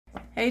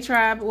Hey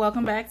tribe,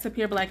 welcome back to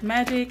Pure Black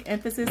Magic.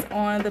 Emphasis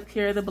on the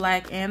pure, the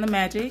black, and the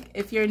magic.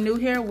 If you're new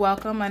here,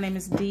 welcome. My name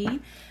is Dee.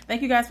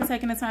 Thank you guys for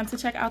taking the time to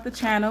check out the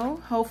channel.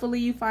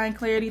 Hopefully you find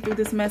clarity through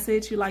this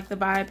message. You like the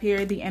vibe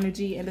here, the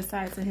energy, and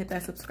decide to hit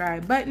that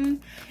subscribe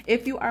button.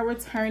 If you are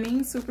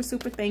returning, super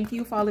thank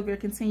you for all of your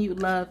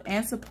continued love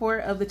and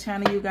support of the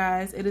channel, you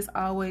guys. It is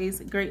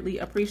always greatly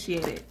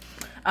appreciated.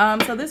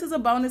 So this is a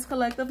bonus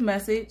collective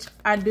message.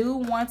 I do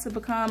want to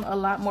become a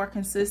lot more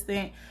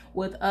consistent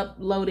with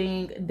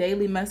uploading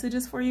daily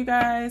messages for you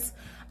guys.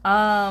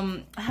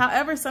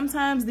 However,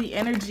 sometimes the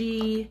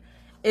energy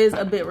is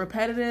a bit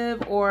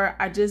repetitive, or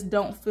I just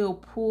don't feel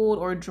pulled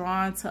or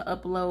drawn to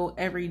upload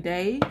every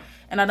day,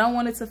 and I don't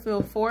want it to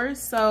feel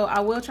forced. So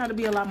I will try to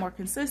be a lot more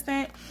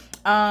consistent.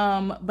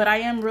 But I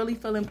am really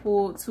feeling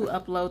pulled to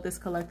upload this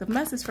collective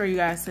message for you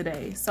guys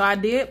today. So I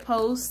did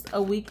post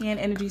a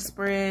weekend energy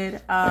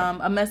spread,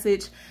 a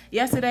message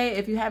yesterday.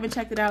 If you haven't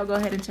checked it out, go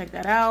ahead and check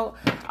that out.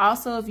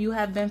 Also, if you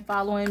have been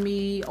following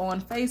me on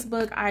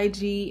Facebook,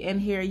 IG, and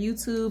here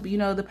YouTube, you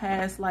know, the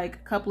past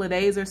like couple of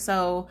days or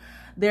so,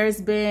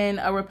 there's been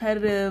a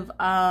repetitive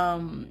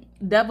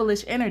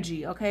devilish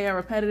energy, okay? A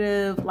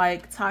repetitive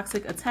like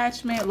toxic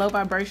attachment, low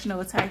vibrational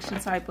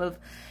attachment type of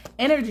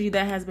energy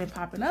that has been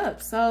popping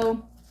up.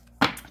 So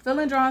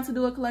feeling drawn to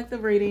do a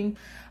collective reading.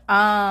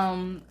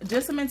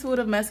 Just some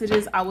intuitive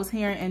messages I was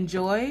hearing.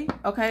 Enjoy,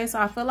 okay? So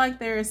I feel like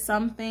there is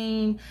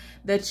something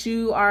that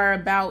you are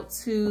about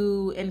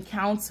to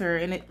encounter,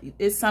 and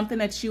it's something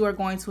that you are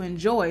going to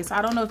enjoy. So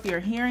I don't know if you're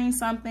hearing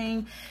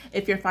something,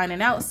 if you're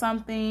finding out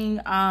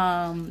something,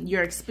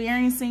 you're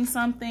experiencing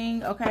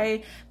something,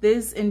 okay?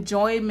 This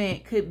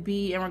enjoyment could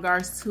be in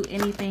regards to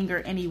anything or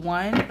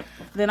anyone.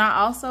 Then I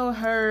also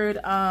heard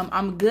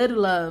I'm good,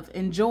 love,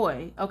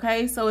 enjoy,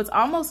 okay? So it's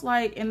almost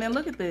like, and then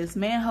look at this,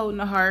 man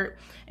holding a heart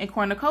and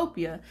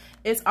cornucopia.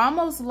 It's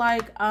almost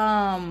like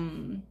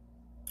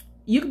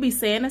you could be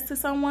saying this to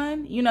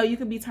someone, you know, you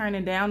could be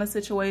turning down a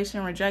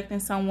situation, rejecting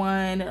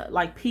someone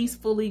like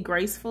peacefully,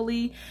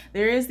 gracefully.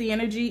 There is the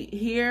energy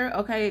here,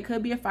 okay? It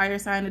could be a fire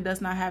sign, it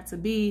does not have to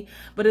be,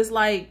 but it's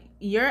like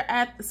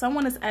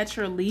someone is at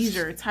your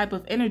leisure type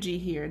of energy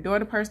here. Door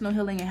to personal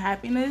healing and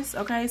happiness,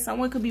 okay?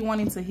 Someone could be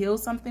wanting to heal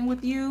something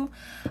with you.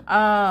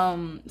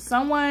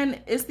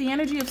 It's the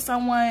energy of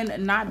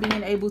someone not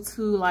being able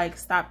to like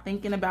stop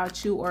thinking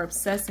about you or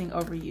obsessing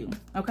over you,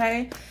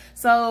 okay?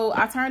 So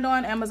I turned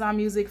on Amazon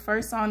Music.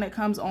 First song that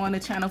comes on the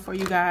channel for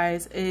you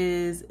guys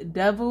is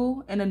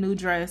Devil in a New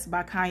Dress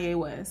by Kanye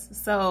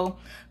West. So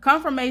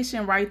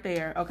confirmation right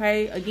there,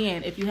 okay?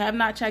 Again, if you have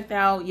not checked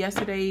out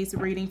yesterday's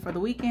reading for the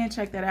weekend,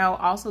 check that out.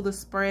 Also the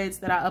spreads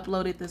that I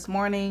uploaded this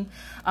morning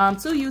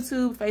to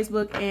YouTube,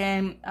 Facebook,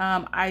 and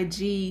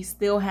IG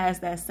still has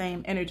that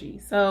same energy.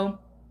 So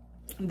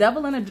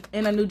Devil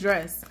in a New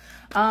Dress,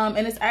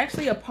 and it's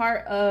actually a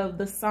part of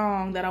the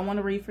song that I want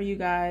to read for you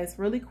guys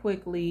really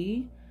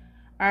quickly.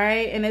 All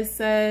right, and it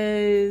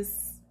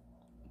says,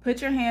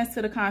 put your hands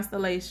to the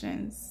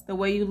constellations. The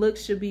way you look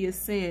should be a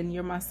sin.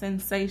 You're my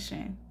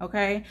sensation,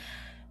 okay?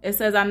 It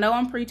says, I know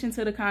I'm preaching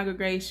to the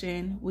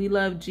congregation. We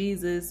love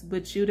Jesus,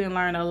 but you didn't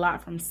learn a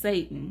lot from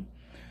Satan.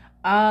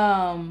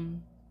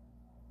 And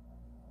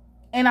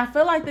I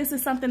feel like this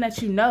is something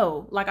that you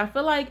know. Like, I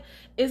feel like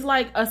it's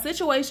like a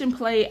situation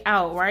played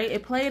out, right?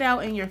 It played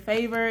out in your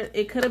favor.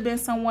 It could have been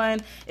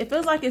someone. It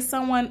feels like it's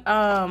someone,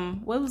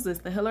 what was this?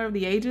 The healer of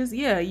the ages?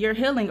 Yeah, you're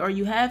healing, or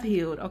you have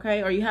healed,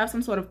 okay? Or you have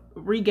some sort of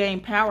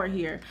regained power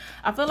here.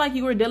 I feel like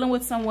you were dealing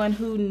with someone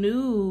who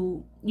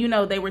knew, you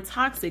know, they were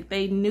toxic.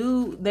 They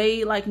knew,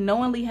 they like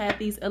knowingly had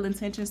these ill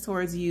intentions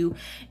towards you,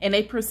 and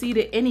they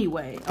proceeded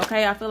anyway,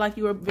 okay? I feel like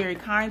you were very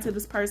kind to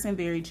this person,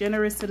 very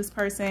generous to this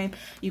person.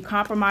 You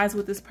compromised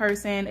with this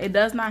person. It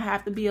does not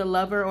have to be a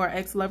lover or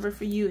ex-lover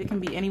for you. It can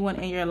be anyone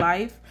in your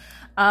life.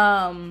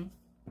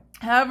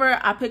 However,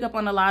 I pick up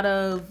on a lot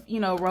of, you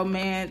know,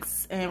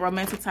 romance and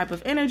romantic type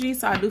of energy.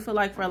 So I do feel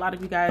like for a lot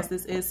of you guys,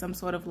 this is some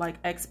sort of like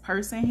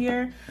ex-person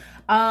here.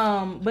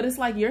 But it's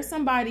like you're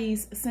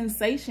somebody's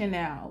sensation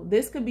now.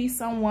 This could be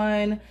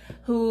someone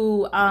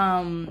who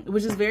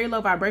was just very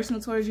low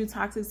vibrational towards you,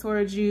 toxic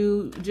towards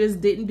you,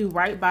 just didn't do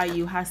right by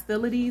you,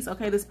 hostilities.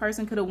 Okay, this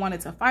person could have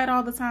wanted to fight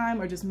all the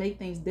time or just make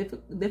things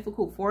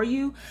difficult for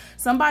you.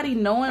 Somebody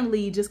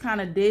knowingly just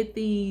kind of did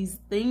these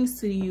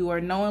things to you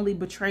or knowingly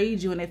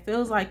betrayed you, and it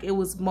feels like it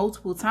was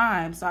multiple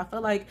times. So I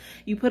feel like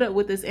you put up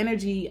with this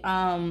energy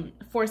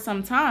for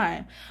some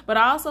time. But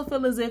I also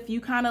feel as if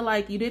you kind of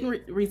like, you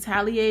didn't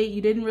retaliate.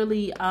 You didn't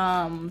really,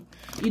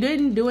 you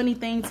didn't do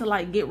anything to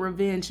like get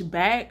revenge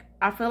back.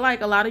 I feel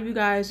like a lot of you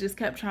guys just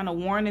kept trying to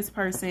warn this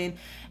person,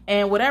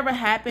 and whatever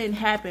happened,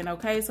 happened,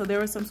 okay? So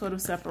there was some sort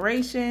of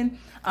separation,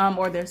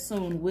 or there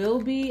soon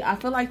will be. I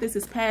feel like this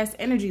is past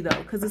energy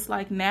though, because it's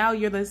like now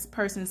you're this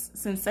person's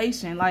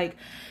sensation. Like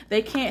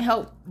they can't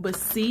help but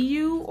see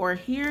you or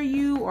hear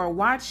you or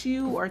watch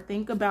you or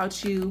think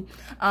about you,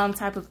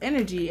 type of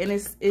energy. And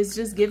it's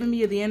just giving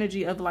me the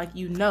energy of like,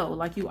 you know,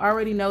 like you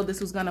already know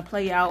this was going to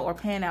play out or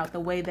pan out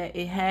the way that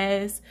it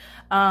has,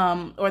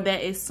 or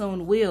that it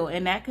soon will.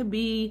 And that could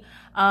be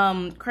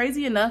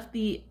Crazy enough,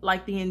 the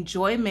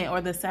enjoyment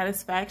or the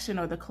satisfaction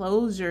or the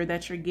closure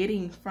that you're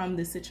getting from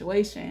this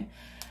situation.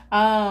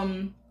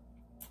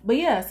 But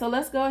yeah, so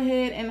let's go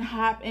ahead and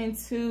hop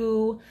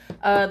into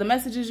the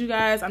messages, you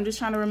guys. I'm just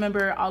trying to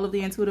remember all of the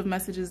intuitive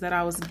messages that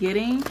I was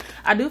getting.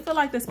 I do feel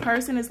like this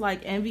person is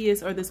like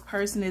envious, or this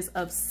person is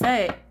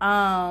upset.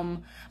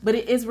 But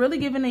it's really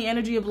giving the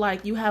energy of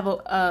like you have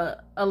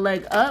a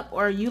leg up,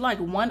 or you like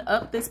one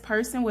up this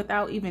person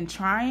without even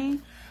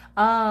trying.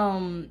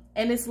 And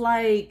it's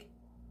like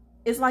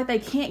they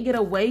can't get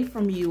away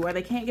from you, or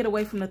they can't get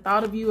away from the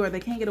thought of you, or they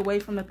can't get away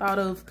from the thought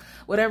of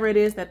whatever it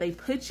is that they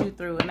put you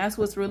through. And that's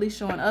what's really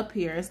showing up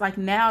here. It's like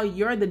now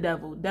you're the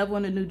devil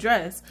in a new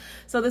dress.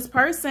 So this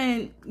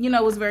person, you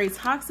know, was very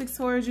toxic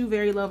towards you,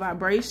 very low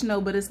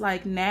vibrational, but it's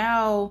like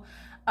now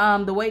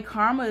the way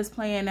karma is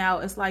playing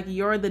out, it's like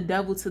you're the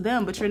devil to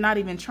them, but you're not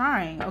even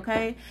trying,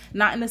 okay?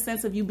 Not in the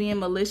sense of you being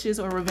malicious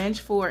or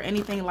revengeful or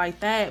anything like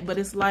that, but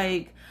it's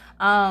like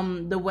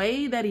the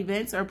way that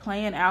events are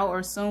playing out,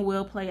 or soon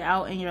will play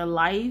out in your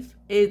life,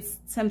 it's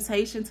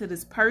temptation to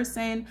this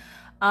person.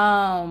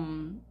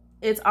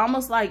 It's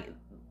almost like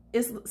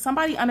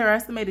somebody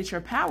underestimated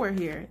your power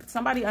here.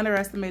 Somebody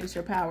underestimated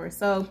your power.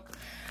 So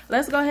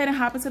let's go ahead and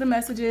hop into the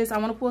messages. I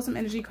want to pull some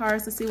energy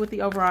cards to see what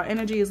the overall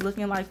energy is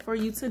looking like for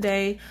you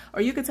today.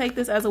 Or you could take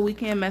this as a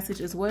weekend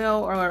message as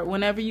well, or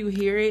whenever you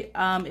hear it,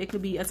 it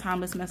could be a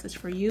timeless message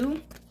for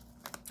you.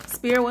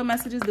 Spirit, what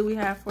messages do we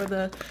have for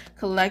the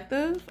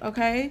collective?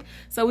 Okay,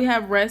 so we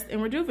have rest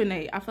and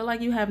rejuvenate. I feel like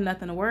you have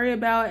nothing to worry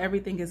about.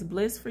 Everything is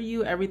bliss for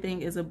you.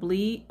 Everything is a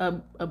breeze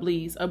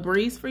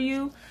for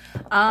you.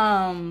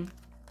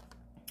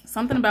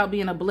 Something about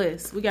being a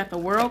bliss. We got the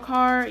World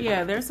card.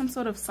 Yeah, there's some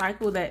sort of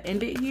cycle that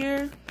ended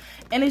here,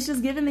 and it's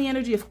just giving the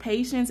energy of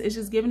patience. It's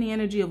just giving the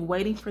energy of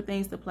waiting for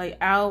things to play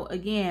out.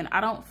 Again, I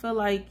don't feel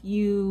like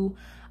you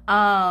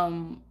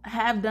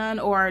have done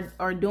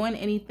or doing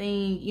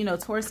anything, you know,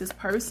 towards this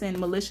person,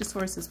 malicious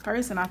towards this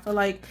person. I feel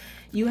like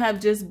you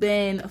have just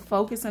been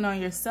focusing on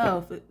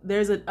yourself.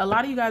 There's a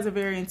lot of you guys are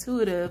very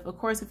intuitive, of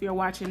course, if you're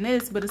watching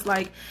this, but it's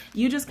like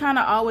you just kind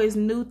of always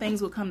knew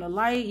things would come to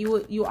light.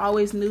 You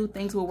always knew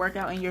things would work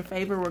out in your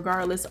favor,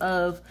 regardless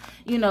of,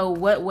 you know,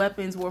 what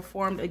weapons were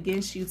formed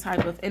against you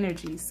type of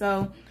energy.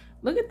 So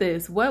look at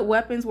this. What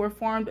weapons were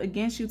formed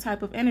against you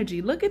type of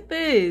energy. Look at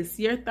this.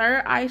 Your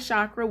third eye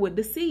chakra with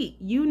deceit.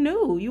 You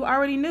knew. You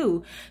already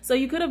knew. So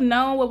you could have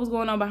known what was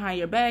going on behind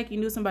your back. You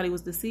knew somebody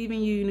was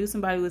deceiving you. You knew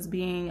somebody was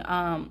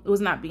was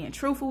not being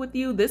truthful with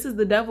you. This is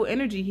the devil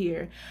energy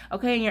here.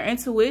 Okay, and your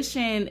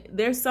intuition,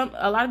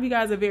 a lot of you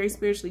guys are very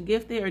spiritually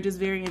gifted, or just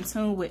very in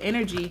tune with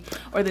energy,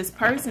 or this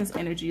person's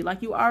energy.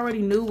 Like you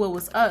already knew what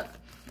was up.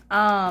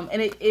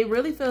 And it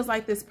really feels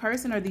like this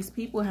person or these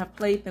people have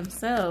played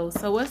themselves.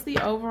 So what's the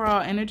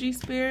overall energy,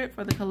 Spirit,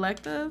 for the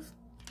collective?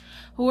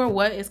 Who or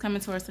what is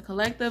coming towards the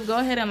collective? Go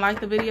ahead and like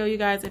the video, you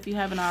guys, if you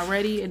haven't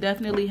already. It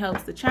definitely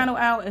helps the channel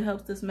out. It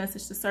helps this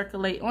message to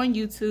circulate on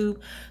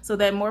YouTube so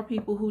that more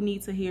people who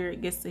need to hear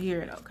it gets to hear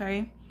it,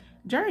 okay?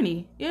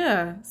 Journey.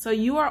 Yeah. So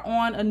you are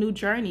on a new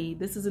journey.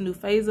 This is a new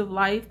phase of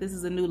life. This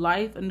is a new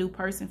life, a new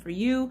person for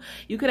you.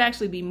 You could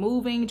actually be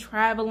moving,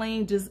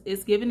 traveling,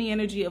 it's giving the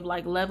energy of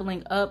like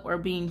leveling up or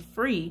being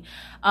free.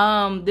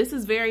 This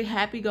is very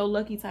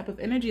happy-go-lucky type of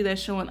energy that's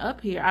showing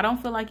up here. I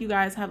don't feel like you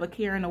guys have a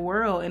care in the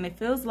world, and it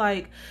feels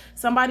like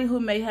somebody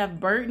who may have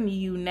burdened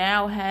you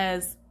now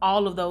has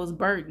all of those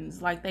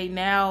burdens. Like they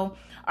now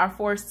are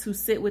forced to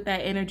sit with that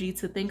energy,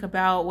 to think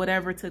about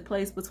whatever took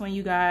place between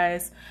you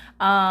guys.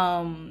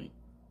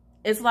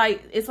 It's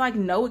like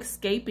no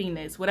escaping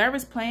this.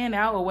 Whatever's playing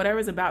out or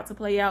whatever's about to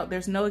play out,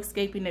 there's no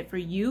escaping it for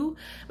you,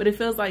 but it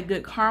feels like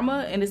good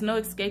karma, and there's no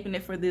escaping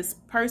it for this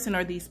person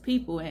or these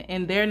people,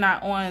 and they're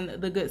not on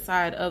the good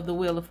side of the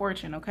wheel of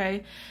fortune,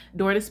 okay?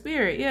 Door to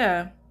Spirit,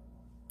 yeah.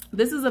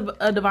 This is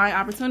a divine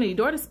opportunity.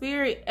 Door to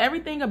Spirit,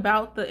 everything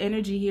about the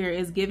energy here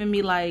is giving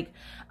me like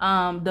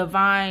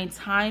divine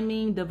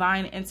timing,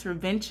 divine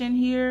intervention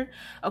here.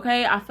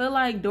 Okay, I feel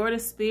like Door to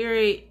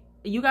Spirit,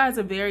 you guys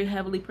are very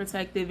heavily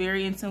protected,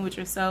 very in tune with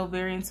yourself,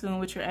 very in tune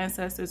with your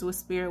ancestors, with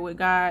spirit, with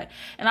God.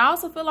 And I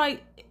also feel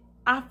like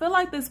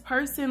this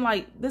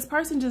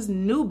person just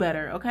knew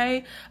better.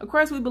 Okay, of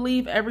course we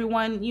believe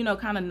everyone, you know,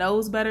 kind of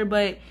knows better,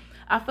 but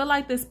I feel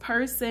like this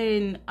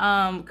person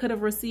could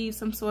have received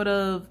some sort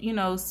of, you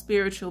know,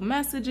 spiritual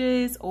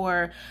messages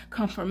or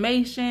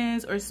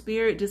confirmations, or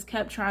spirit just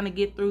kept trying to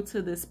get through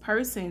to this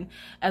person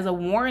as a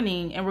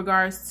warning in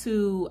regards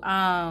to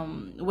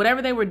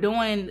whatever they were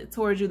doing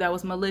towards you that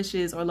was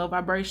malicious or low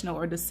vibrational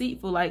or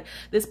deceitful. Like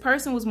this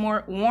person was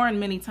warned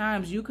many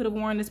times. You could have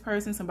warned this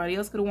person. Somebody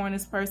else could have warned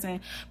this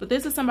person. But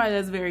this is somebody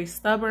that's very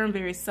stubborn,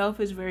 very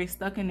selfish, very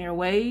stuck in their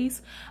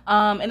ways.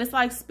 And it's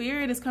like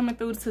spirit is coming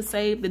through to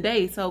save the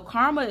day. So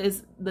karma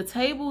is, the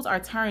tables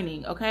are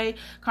turning, okay?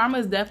 Karma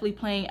is definitely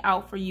playing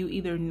out for you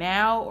either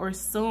now or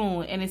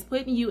soon, and it's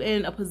putting you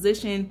in a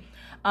position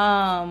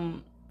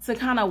to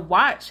kind of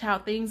watch how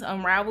things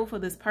unravel for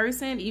this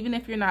person, even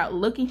if you're not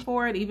looking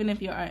for it, even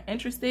if you're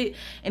uninterested.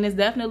 And it's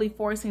definitely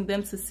forcing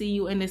them to see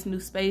you in this new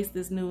space,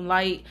 this new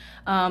light,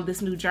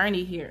 this new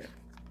journey here.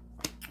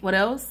 What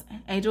else?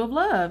 Angel of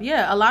love.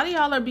 Yeah, a lot of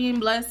y'all are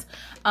being blessed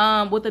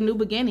with a new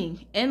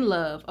beginning in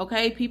love,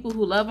 okay? People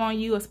who love on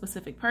you, a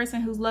specific person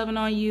who's loving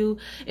on you.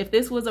 If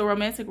this was a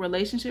romantic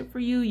relationship for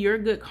you, your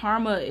good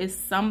karma is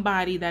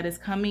somebody that is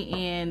coming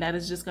in that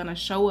is just going to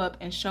show up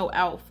and show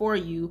out for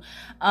you.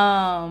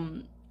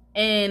 And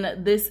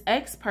this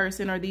ex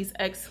person or these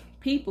ex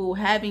people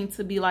having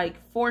to be like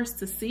forced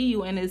to see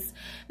you in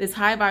this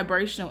high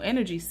vibrational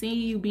energy, seeing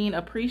you being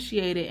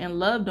appreciated and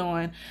loved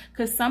on,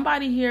 because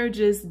somebody here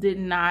just did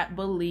not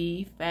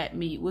believe fat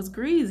meat was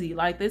greasy.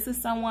 Like, this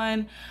is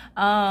someone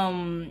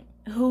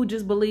who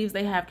just believes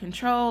they have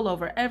control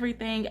over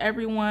everything,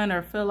 everyone,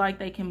 or feel like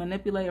they can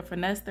manipulate or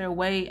finesse their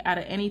way out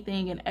of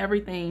anything and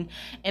everything.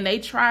 And they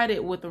tried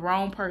it with the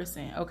wrong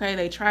person, okay?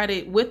 They tried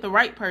it with the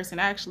right person,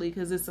 actually,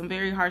 because there's some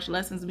very harsh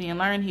lessons being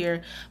learned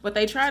here, but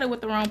they tried it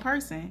with the wrong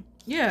person.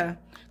 Yeah,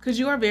 because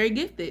you are very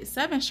gifted.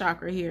 7th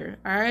chakra here.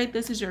 All right,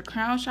 this is your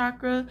crown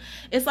chakra.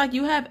 It's like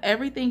you have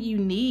everything you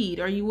need,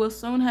 or you will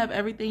soon have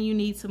everything you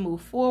need to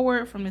move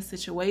forward from this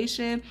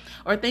situation,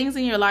 or things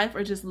in your life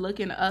are just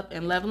looking up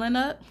and leveling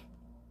up.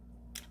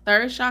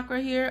 3rd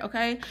chakra here,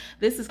 okay?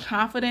 This is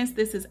confidence.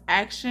 This is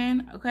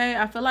action, okay?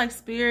 I feel like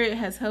spirit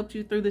has helped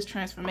you through this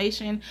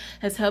transformation,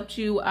 has helped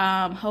you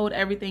hold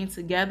everything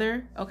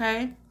together,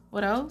 okay?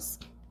 What else?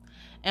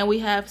 And we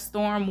have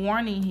storm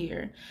warning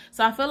here.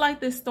 So I feel like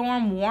this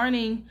storm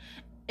warning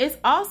is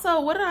also,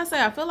 what did I say?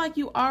 I feel like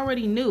you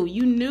already knew.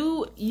 You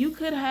knew you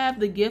could have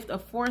the gift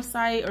of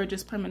foresight or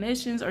just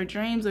premonitions or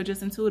dreams or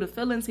just intuitive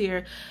feelings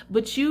here,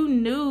 but you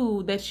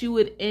knew that you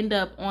would end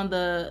up on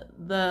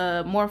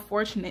the more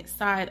fortunate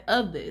side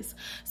of this.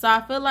 So I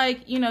feel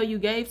like, you know, you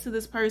gave to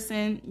this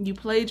person, you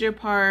played your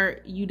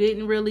part, you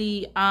didn't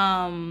really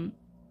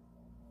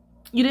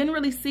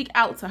seek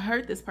out to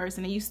hurt this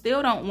person, and you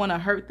still don't want to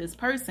hurt this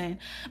person,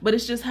 but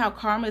it's just how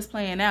karma is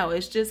playing out.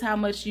 It's just how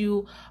much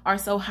you are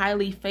so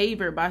highly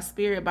favored by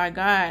spirit, by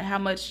God, how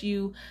much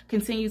you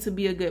continue to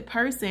be a good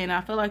person.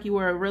 I feel like you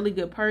were a really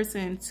good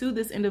person to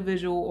this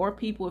individual or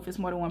people if it's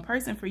more than one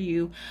person for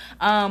you.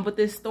 But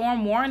this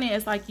storm warning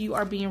is like you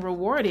are being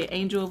rewarded,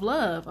 angel of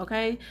love,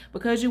 okay?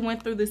 Because you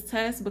went through this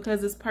test,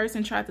 because this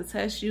person tried to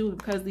test you,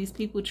 because these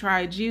people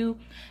tried you,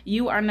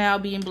 you are now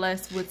being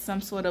blessed with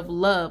some sort of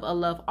love, a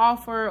love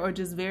offer, or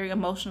just very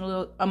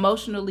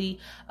emotionally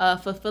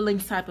fulfilling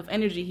type of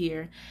energy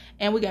here.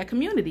 And we got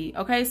community,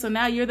 okay? So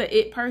now you're the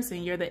it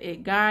person, you're the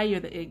it guy, you're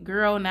the it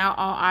girl. Now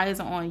all eyes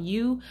are on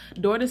you.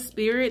 Door to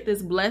spirit,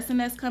 this blessing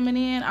that's coming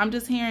in, I'm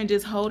just hearing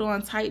just hold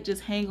on tight,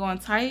 just hang on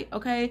tight,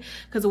 okay?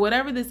 Because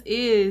whatever this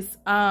is,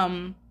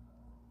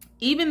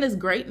 even this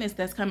greatness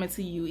that's coming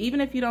to you,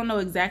 even if you don't know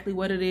exactly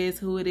what it is,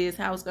 who it is,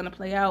 how it's going to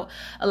play out,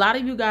 a lot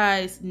of you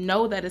guys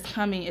know that it's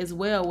coming as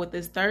well with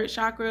this 3rd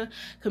chakra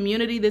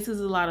community. This is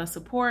a lot of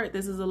support.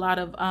 This is a lot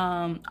of,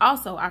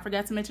 also, I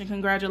forgot to mention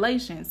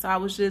congratulations. So I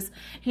was just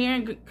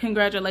hearing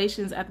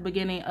congratulations at the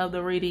beginning of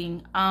the reading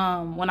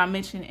when I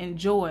mentioned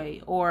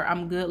enjoy, or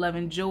I'm good, love,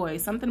 and joy.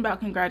 Something about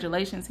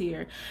congratulations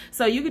here.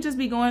 So you could just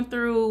be going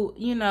through,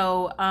 you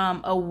know,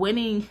 a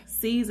winning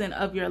season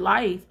of your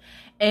life.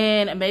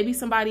 And maybe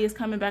somebody is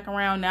coming back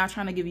around now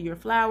trying to give you your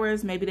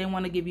flowers. Maybe they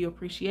want to give you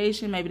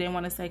appreciation. Maybe they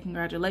want to say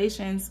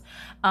congratulations.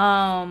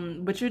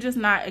 But you're just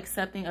not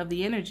accepting of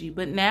the energy.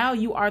 But now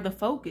you are the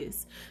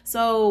focus.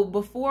 So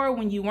before,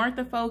 when you weren't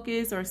the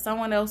focus, or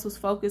someone else was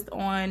focused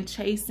on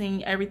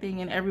chasing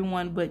everything and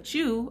everyone but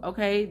you,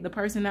 okay, the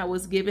person that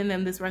was giving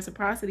them this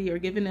reciprocity or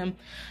giving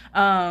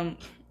them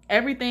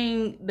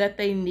everything that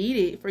they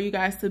needed for you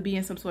guys to be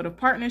in some sort of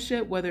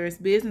partnership, whether it's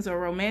business or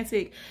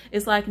romantic,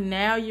 it's like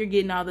now you're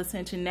getting all the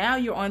attention. Now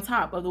you're on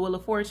top of the Wheel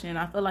of Fortune.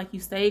 I feel like you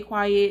stayed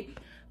quiet.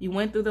 You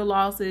went through the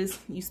losses,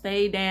 you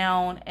stayed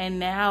down, and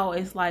now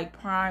it's like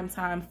prime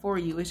time for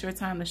you. It's your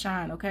time to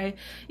shine, okay?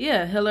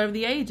 Yeah, healer of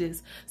the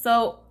ages.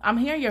 So I'm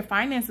hearing your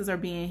finances are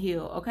being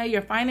healed, okay?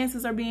 Your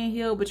finances are being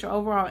healed, but your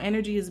overall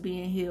energy is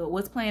being healed.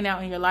 What's playing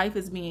out in your life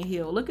is being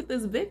healed. Look at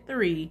this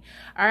victory,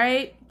 all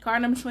right?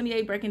 Card number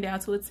 28 breaking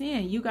down to a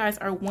 10. You guys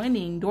are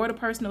winning. Door to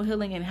personal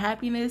healing and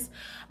happiness,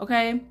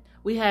 okay?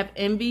 We have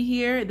envy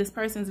here. This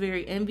person's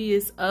very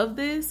envious of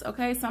this,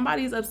 okay?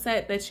 Somebody's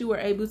upset that you were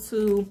able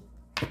to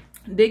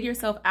dig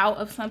yourself out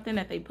of something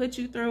that they put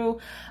you through.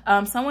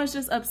 Someone's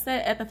just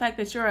upset at the fact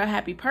that you're a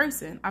happy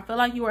person. I feel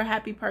like you were a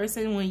happy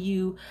person when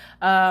you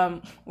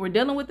were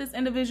dealing with this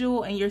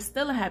individual, and you're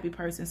still a happy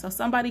person. So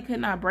somebody could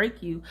not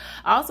break you.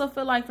 I also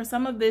feel like for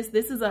some of this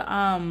is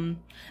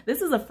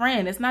a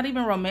friend. It's not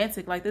even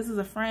romantic. Like, this is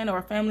a friend or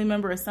a family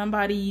member or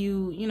somebody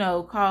you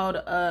know, called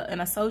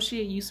an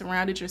associate you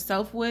surrounded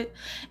yourself with,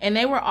 and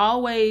they were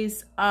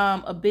always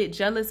a bit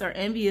jealous or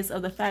envious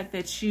of the fact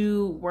that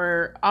you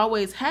were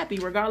always happy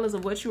regardless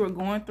of what you were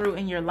going through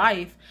in your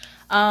life.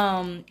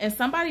 And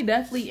somebody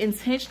definitely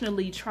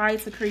intentionally tried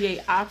to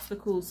create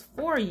obstacles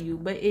for you,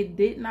 but it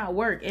did not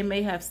work. It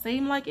may have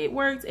seemed like it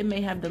worked. It may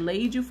have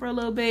delayed you for a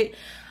little bit.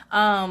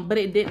 but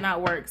it did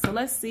not work. So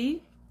let's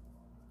see.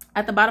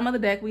 At the bottom of the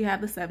deck, we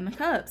have the Seven of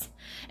Cups.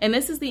 And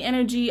this is the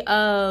energy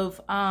of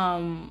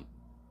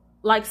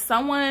like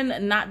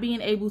someone not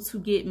being able to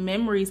get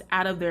memories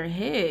out of their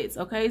heads.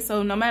 Okay,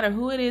 so no matter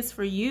who it is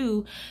for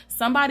you,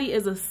 somebody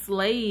is a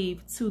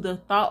slave to the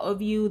thought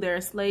of you. They're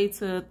a slave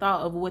to the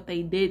thought of what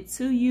they did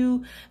to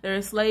you. They're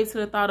a slave to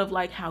the thought of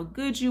like how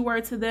good you were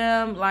to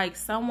them. Like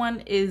someone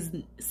is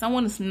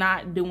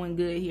not doing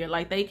good here.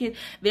 Like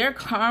their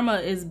karma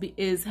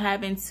is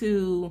having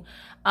to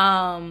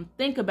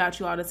think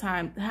about you all the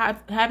time,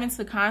 having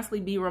to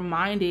constantly be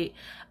reminded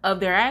of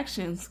their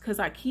actions, because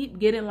I keep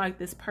getting like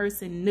this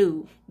person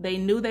knew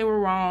they were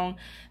wrong.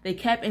 They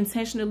kept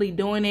intentionally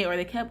doing it, or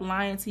they kept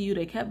lying to you,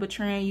 they kept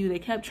betraying you, they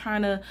kept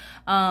trying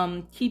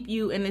to keep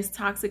you in this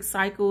toxic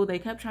cycle, they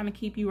kept trying to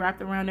keep you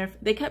wrapped around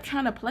they kept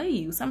trying to play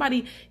you.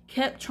 Somebody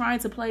kept trying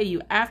to play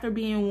you after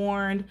being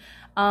warned,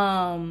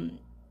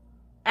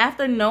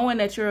 after knowing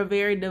that you're a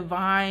very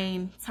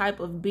divine type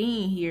of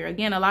being here.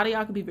 Again, a lot of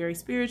y'all could be very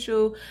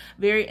spiritual,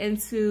 very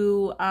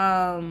into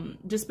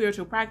just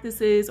spiritual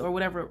practices or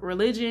whatever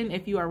religion,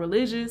 if you are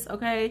religious,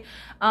 okay?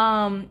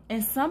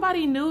 And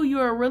somebody knew you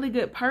were a really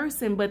good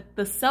person, but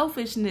the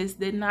selfishness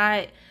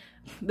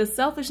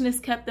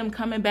kept them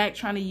coming back,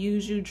 trying to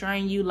use you,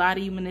 drain you, lie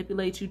to you,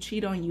 manipulate you,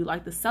 cheat on you,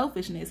 like the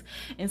selfishness.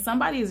 And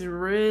somebody is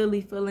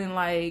really feeling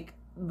like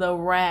the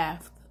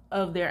wrath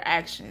of their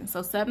actions.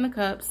 So Seven of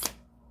Cups,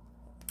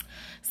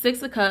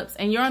 Six of Cups,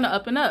 and you're on the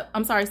up and up.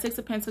 I'm sorry, Six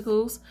of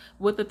Pentacles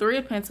with the Three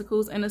of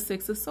Pentacles and the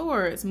Six of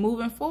Swords.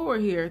 Moving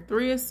forward here,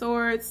 Three of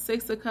Swords,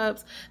 Six of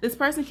Cups. This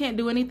person can't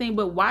do anything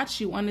but watch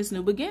you on this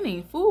new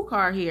beginning. Fool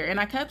card here. And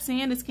I kept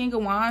seeing this King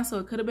of Wands, so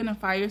it could have been a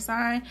fire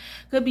sign.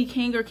 Could be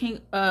King or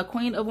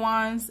Queen of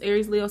Wands,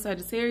 Aries, Leo,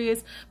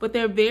 Sagittarius. But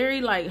they're very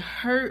like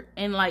hurt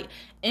and like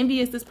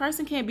envious. This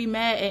person can't be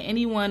mad at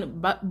anyone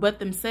but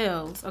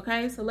themselves.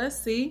 Okay, so let's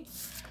see.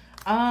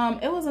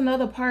 It was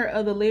another part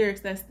of the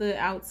lyrics that stood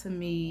out to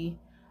me,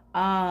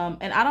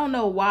 and I don't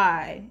know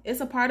why.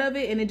 It's a part of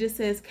it, and it just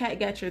says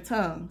cat got your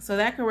tongue, so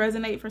that could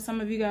resonate for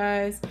some of you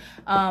guys.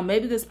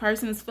 Maybe this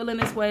person is feeling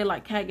this way,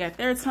 like cat got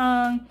their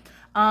tongue,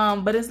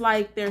 but it's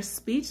like they're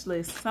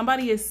speechless.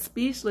 Somebody is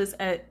speechless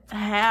at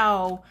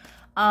how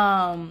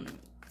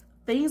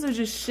things are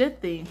just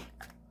shifting.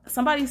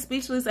 Somebody's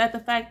speechless at the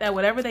fact that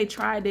whatever they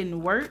tried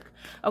didn't work,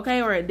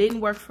 okay, or it didn't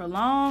work for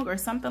long or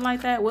something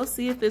like that. We'll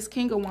see if this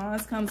King of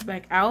Wands comes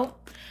back out.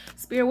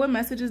 Spirit, what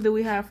messages do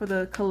we have for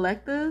the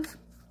collective?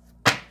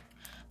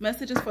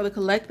 Messages for the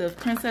collective.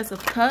 Princess of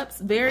Cups,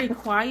 very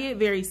quiet,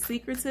 very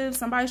secretive.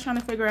 Somebody's trying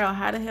to figure out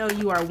how the hell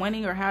you are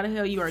winning or how the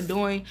hell you are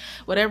doing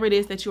whatever it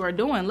is that you are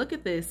doing. Look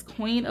at this,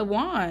 Queen of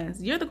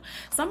Wands.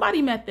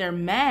 Somebody met their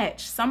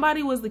match.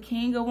 Somebody was the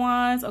King of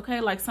Wands,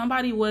 okay? Like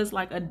somebody was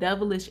like a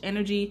devilish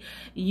energy,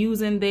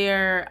 using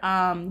their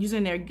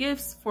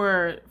gifts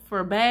for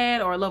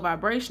bad or low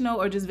vibrational,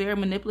 or just very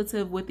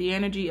manipulative with the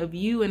energy of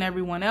you and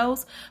everyone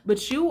else.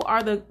 But you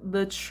are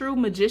the true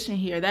magician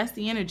here. That's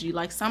the energy.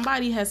 Like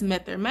somebody has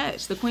met their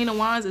match. The Queen of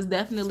Wands is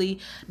definitely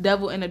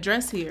devil in a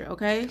dress here,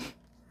 okay?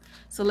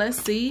 So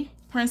let's see.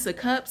 Prince of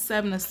Cups,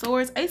 Seven of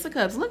Swords, Ace of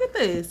Cups. Look at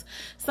this.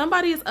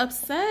 Somebody is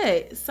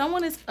upset.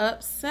 Someone is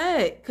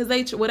upset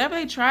because whatever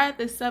they tried,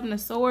 this Seven of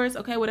Swords,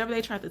 okay, whatever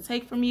they tried to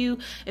take from you,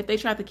 if they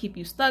tried to keep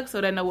you stuck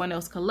so that no one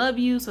else could love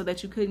you, so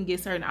that you couldn't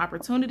get certain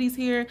opportunities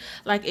here,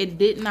 like it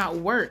did not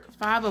work.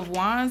 Five of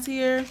Wands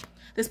here.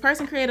 This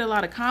person created a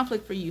lot of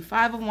conflict for you.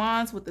 Five of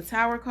Wands with the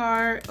Tower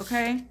card,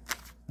 okay?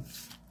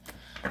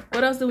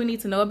 What else do we need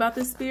to know about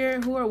this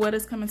spirit? Who or what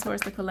is coming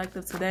towards the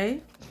collective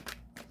today?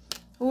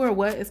 Who or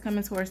what is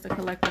coming towards the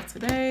collective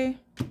today?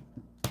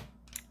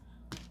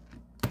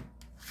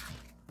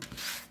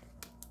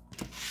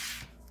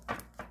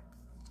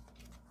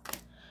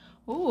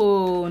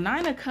 Ooh,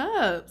 Nine of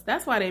Cups.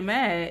 That's why they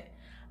mad.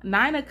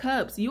 Nine of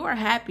Cups, you are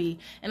happy.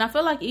 And I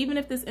feel like even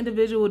if this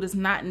individual does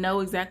not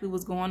know exactly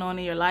what's going on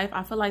in your life,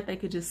 I feel like they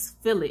could just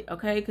feel it,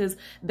 okay? Because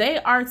they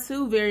are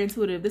too very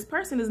intuitive. This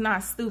person is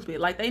not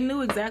stupid. Like they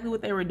knew exactly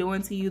what they were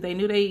doing to you. They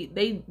knew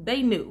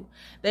they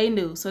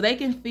knew. So they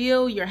can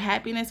feel your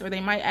happiness, or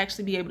they might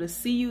actually be able to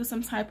see you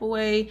some type of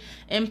way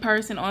in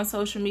person on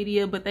social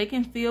media, but they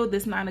can feel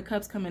this Nine of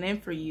Cups coming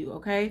in for you,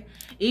 okay?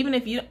 Even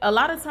if you, a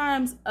lot of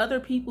times other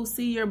people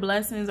see your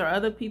blessings, or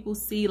other people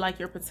see like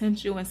your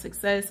potential and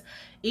success,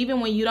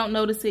 even when you don't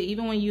notice it,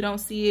 even when you don't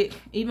see it,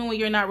 even when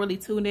you're not really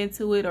tuned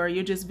into it, or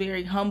you're just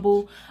very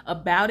humble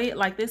about it.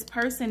 Like this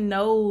person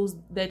knows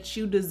that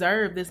you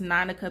deserve this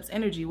Nine of Cups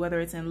energy,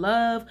 whether it's in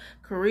love,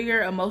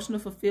 career, emotional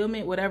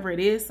fulfillment, whatever it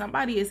is.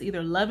 Somebody is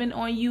either loving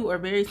on you or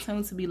very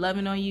soon to be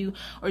loving on you,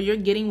 or you're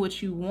getting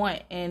what you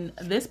want. And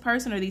this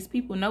person or these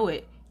people know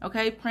it.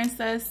 Okay,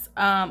 Princess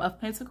of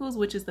Pentacles,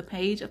 which is the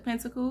Page of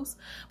Pentacles,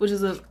 which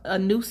is a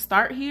new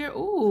start here.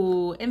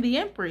 Ooh, and the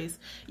Empress.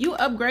 You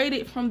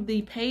upgraded from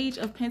the Page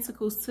of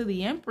Pentacles to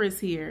the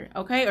Empress here,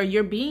 okay? Or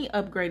you're being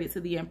upgraded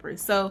to the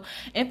Empress. So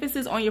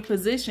emphasis on your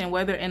position,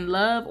 whether in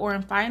love or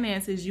in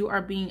finances, you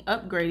are being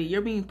upgraded.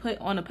 You're being put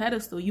on a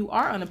pedestal. You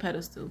are on a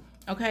pedestal,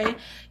 okay?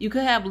 You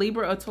could have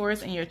Libra or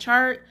Taurus in your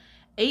chart.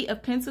 Eight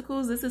of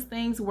Pentacles, this is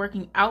things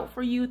working out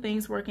for you,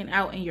 things working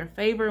out in your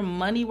favor,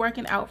 money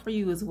working out for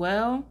you as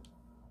well.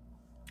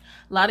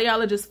 A lot of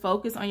y'all are just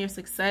focused on your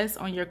success,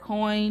 on your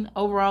coin,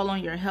 overall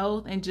on your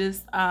health, and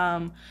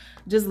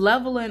just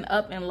leveling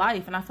up in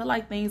life. And I feel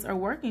like things are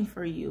working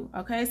for you,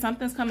 okay?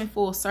 Something's coming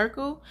full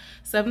circle.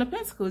 Seven of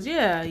Pentacles,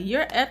 yeah,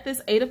 you're at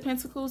this Eight of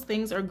Pentacles.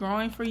 Things are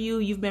growing for you.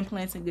 You've been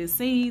planting good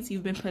seeds.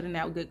 You've been putting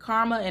out good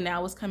karma, and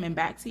now it's coming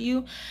back to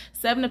you.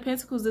 Seven of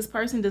Pentacles, this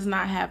person does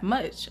not have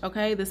much,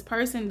 okay? This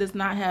person does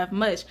not have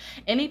much.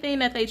 Anything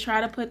that they try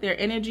to put their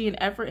energy and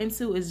effort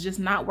into is just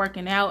not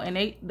working out, and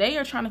they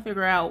are trying to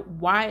figure out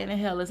why in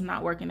the hell it's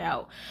not working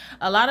out.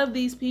 A lot of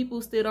these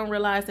people still don't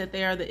realize that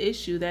they are the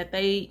issue, that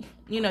they,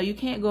 you know, you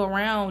can't go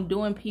around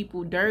doing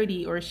people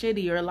dirty or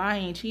shitty or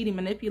lying, cheating,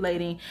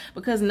 manipulating,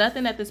 because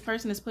nothing that this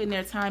person is putting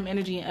their time,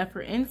 energy, and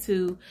effort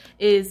into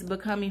is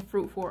becoming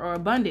fruitful or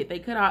abundant. They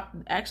could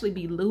actually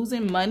be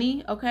losing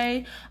money,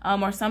 okay?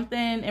 Or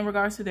something in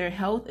regards to their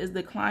health is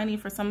declining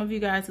for some of you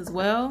guys as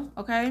well,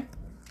 okay?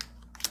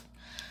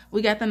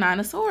 We got the Nine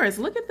of Swords.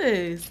 Look at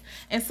this.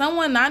 And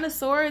someone, Nine of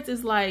Swords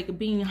is like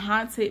being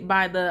haunted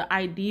by the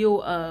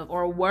ideal of,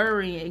 or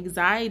worry,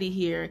 anxiety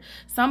here.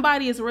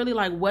 Somebody is really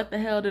like, what the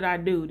hell did I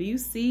do? Do you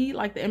see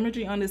like the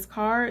imagery on this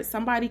card?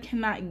 Somebody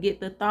cannot get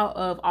the thought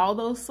of all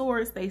those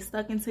swords they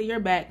stuck into your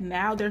back.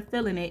 Now they're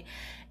feeling it.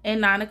 And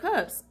Nine of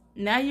Cups.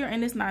 Now you're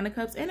in this Nine of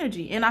Cups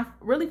energy, and I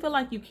really feel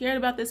like you cared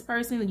about this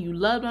person, you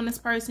loved on this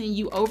person,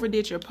 you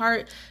overdid your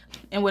part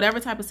in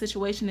whatever type of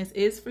situation this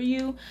is for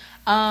you,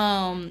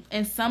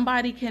 and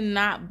somebody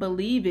cannot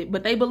believe it,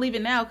 but they believe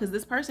it now because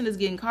this person is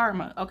getting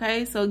karma,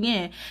 okay? So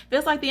again,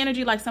 feels like the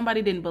energy like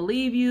somebody didn't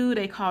believe you,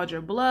 they called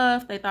your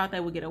bluff, they thought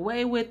they would get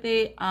away with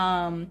it,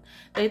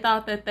 they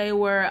thought that they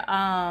were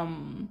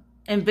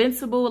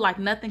invincible, like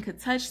nothing could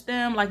touch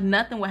them, like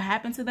nothing would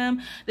happen to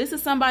them. This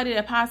is somebody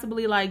that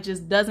possibly like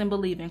just doesn't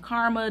believe in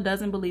karma,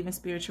 doesn't believe in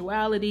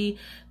spirituality.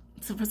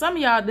 So for some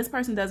of y'all, this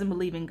person doesn't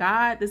believe in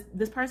God.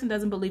 This person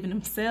doesn't believe in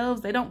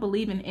themselves. They don't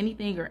believe in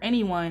anything or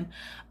anyone.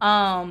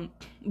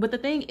 But the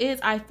thing is,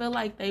 I feel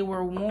like they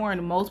were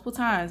warned multiple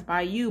times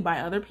by you,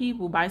 by other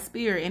people, by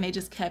spirit, and they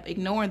just kept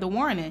ignoring the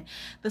warning.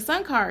 The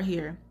Sun card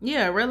here.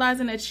 Yeah,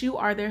 realizing that you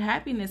are their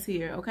happiness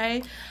here,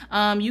 okay?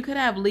 You could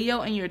have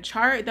Leo in your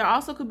chart. There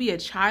also could be a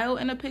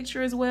child in the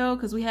picture as well,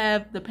 because we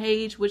have the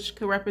Page, which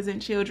could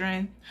represent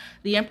children,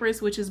 the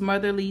Empress, which is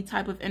motherly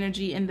type of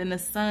energy, and then the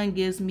Sun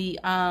gives me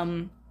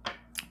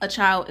a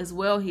child as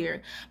well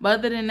here. But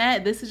other than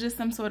that, this is just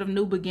some sort of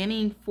new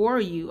beginning for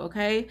you,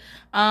 okay?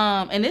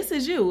 And this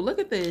is you. Look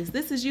at this.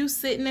 This is you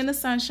sitting in the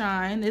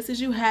sunshine. This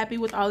is you happy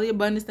with all the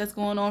abundance that's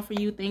going on for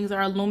you. Things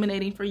are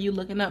illuminating for you,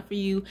 looking up for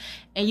you,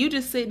 and you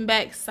just sitting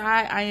back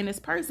side-eyeing this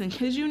person,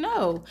 because you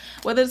know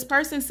whether this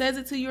person says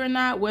it to you or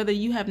not, whether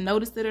you have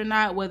noticed it or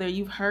not, whether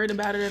you've heard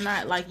about it or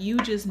not, like you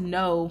just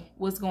know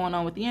what's going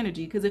on with the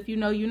energy, because if you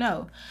know, you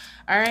know.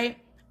 All right.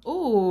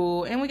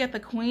 Ooh, and we got the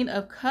Queen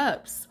of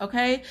Cups,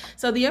 okay?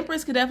 So the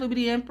Empress could definitely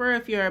be the Emperor.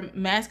 If you're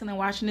masculine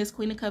watching this,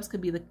 Queen of Cups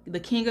could be the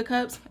King of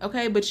Cups,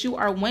 okay? But you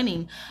are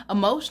winning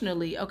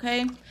emotionally,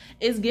 okay?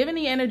 It's giving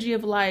the energy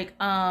of like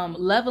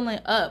leveling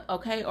up,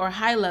 okay? Or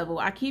high level.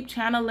 I keep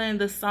channeling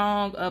the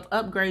song of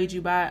Upgrade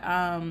You by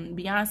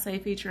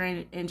Beyonce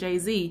featuring and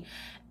Jay-Z.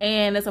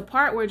 And there's a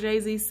part where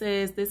Jay-Z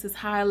says, this is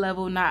high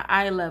level, not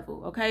eye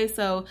level. Okay,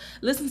 so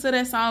listen to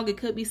that song. It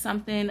could be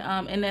something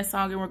in that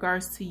song in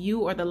regards to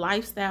you or the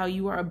lifestyle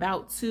you are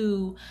about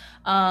to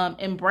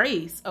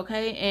embrace.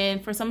 Okay,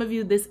 and for some of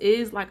you, this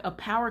is like a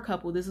power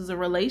couple. This is a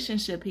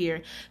relationship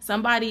here.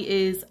 Somebody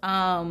is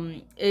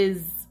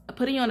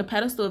putting you on a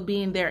pedestal of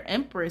being their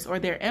Empress or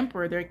their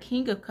Emperor, their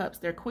King of Cups,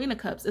 their Queen of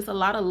Cups. It's a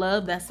lot of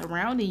love that's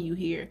surrounding you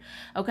here.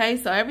 Okay,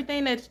 so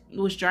everything that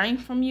was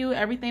drained from you,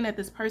 everything that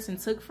this person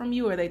took from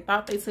you or they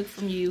thought they took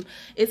from you,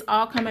 it's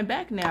all coming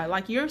back now.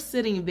 Like you're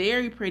sitting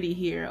very pretty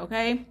here,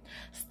 okay?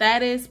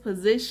 Status,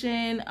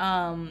 position,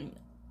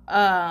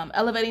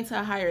 elevating to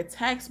a higher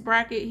tax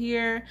bracket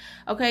here.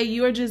 Okay,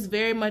 you're just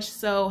very much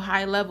so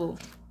high level.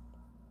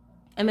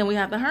 And then we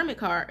have the Hermit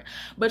card,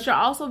 but you're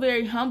also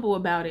very humble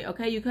about it,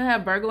 okay? You could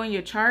have Virgo in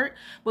your chart,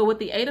 but with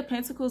the Eight of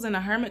Pentacles and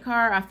the Hermit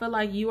card, I feel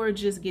like you are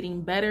just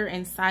getting better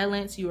in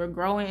silence. You are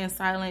growing in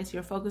silence.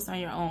 You're focused on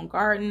your own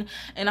garden.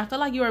 And I feel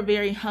like you are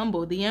very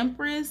humble. The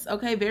Empress,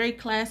 okay, very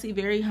classy,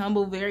 very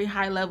humble, very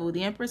high level.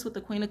 The Empress with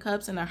the Queen of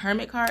Cups and the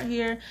Hermit card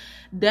here,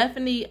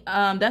 definitely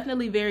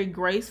very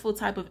graceful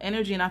type of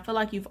energy. And I feel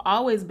like you've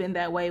always been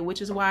that way,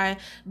 which is why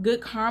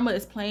good karma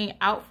is playing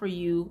out for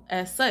you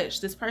as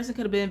such. This person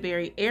could have been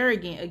very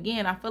arrogant.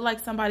 Again, I feel like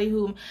somebody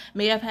who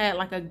may have had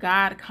like a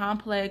God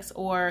complex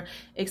or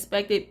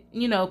expected,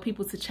 you know,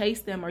 people to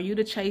chase them or you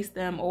to chase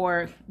them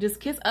or just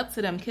kiss up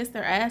to them, kiss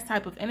their ass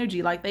type of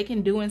energy. Like they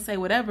can do and say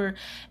whatever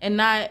and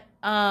not,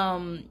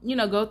 you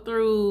know, go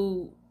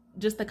through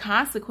just the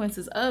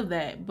consequences of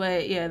that.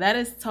 But yeah, that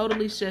is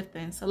totally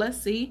shifting. So let's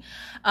see.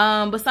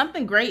 But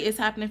something great is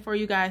happening for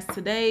you guys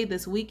today,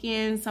 this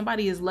weekend.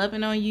 Somebody is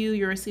loving on you.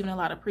 You're receiving a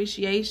lot of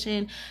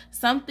appreciation.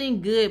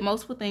 Something good.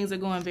 Multiple things are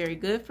going very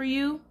good for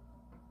you.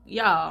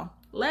 Y'all,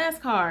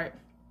 last card.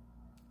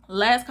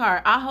 Last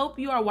card. I hope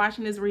you are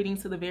watching this reading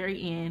to the very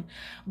end,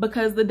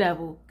 because the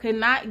devil could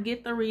not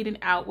get the reading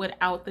out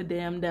without the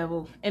damn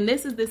devil. And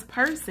this is this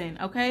person,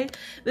 okay?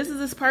 This is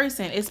this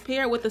person. It's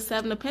paired with the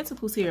 7 of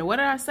Pentacles here. What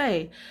did I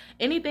say?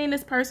 Anything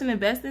this person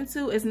invests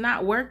into is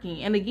not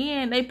working. And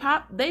again, they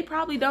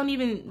probably don't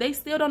even, they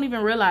still don't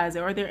even realize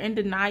it, or they're in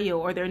denial,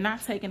 or they're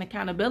not taking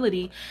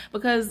accountability,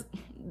 because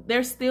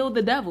they're still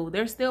the devil.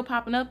 They're still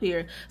popping up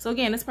here. So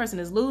again, this person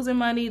is losing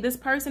money. This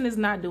person is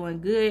not doing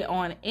good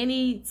on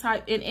any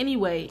type, in any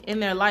way in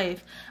their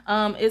life.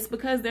 It's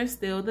because they're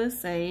still the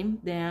same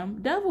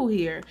damn devil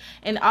here.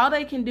 And all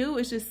they can do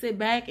is just sit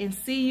back and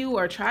see you,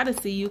 or try to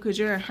see you, because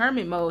you're in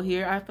hermit mode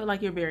here. I feel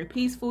like you're very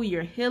peaceful.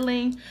 You're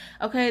healing.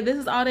 Okay, this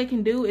is all they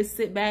can do, is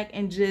sit back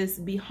and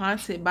just be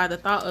haunted by the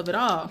thought of it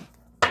all.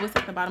 What's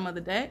at the bottom of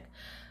the deck?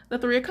 The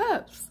 3 of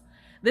Cups.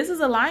 This is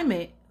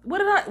alignment. What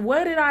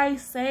did I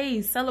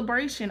say?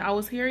 Celebration. I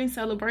was hearing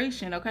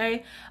celebration,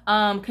 okay?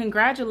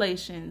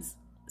 Congratulations.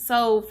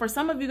 So for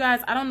some of you guys,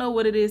 I don't know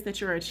what it is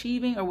that you're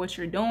achieving or what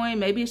you're doing.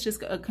 Maybe it's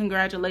just a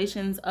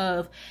congratulations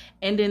of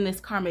ending this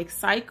karmic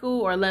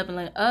cycle or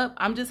leveling up.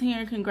 I'm just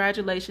hearing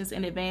congratulations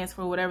in advance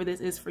for whatever this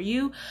is for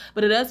you.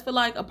 But it does feel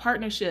like a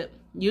partnership.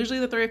 Usually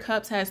the 3 of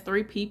Cups has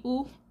 3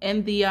 people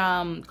in the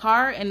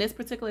card. In this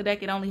particular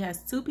deck, it only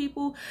has 2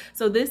 people.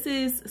 So this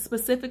is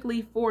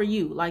specifically for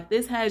you. Like,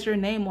 this has your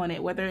name on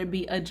it, whether it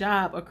be a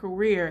job, a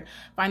career,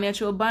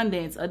 financial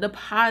abundance, a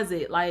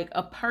deposit, like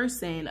a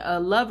person, a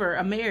lover,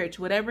 a marriage,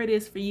 whatever it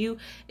is for you,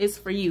 it's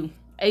for you.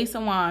 Ace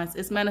of Wands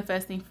is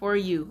manifesting for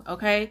you,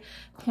 okay?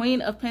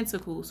 Queen of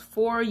Pentacles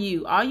for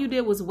you. All you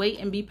did was wait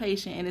and be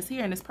patient, and it's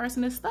here, and this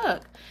person is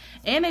stuck.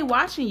 And they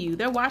watching you.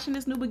 They're watching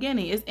this new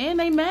beginning. And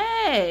they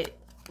mad.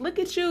 Look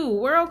at you.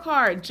 World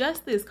card.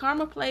 Justice.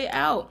 Karma play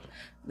out.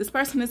 This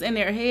person is in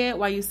their head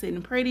while you're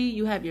sitting pretty.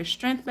 You have your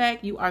strength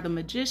back. You are the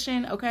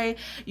magician, okay?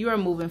 You are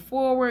moving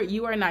forward.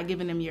 You are not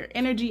giving them your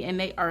energy, and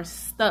they are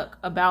stuck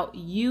about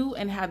you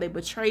and how they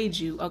betrayed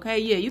you, okay?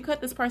 Yeah, you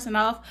cut this person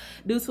off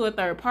due to a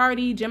third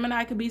party.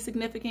 Gemini could be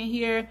significant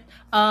here,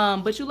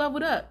 but you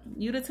leveled up.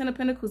 You the 10 of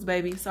Pentacles,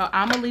 baby. So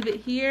I'm going to leave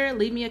it here.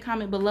 Leave me a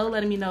comment below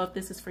letting me know if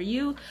this is for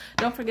you.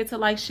 Don't forget to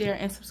like, share,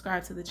 and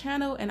subscribe to the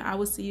channel, and I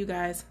will see you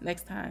guys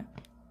next time.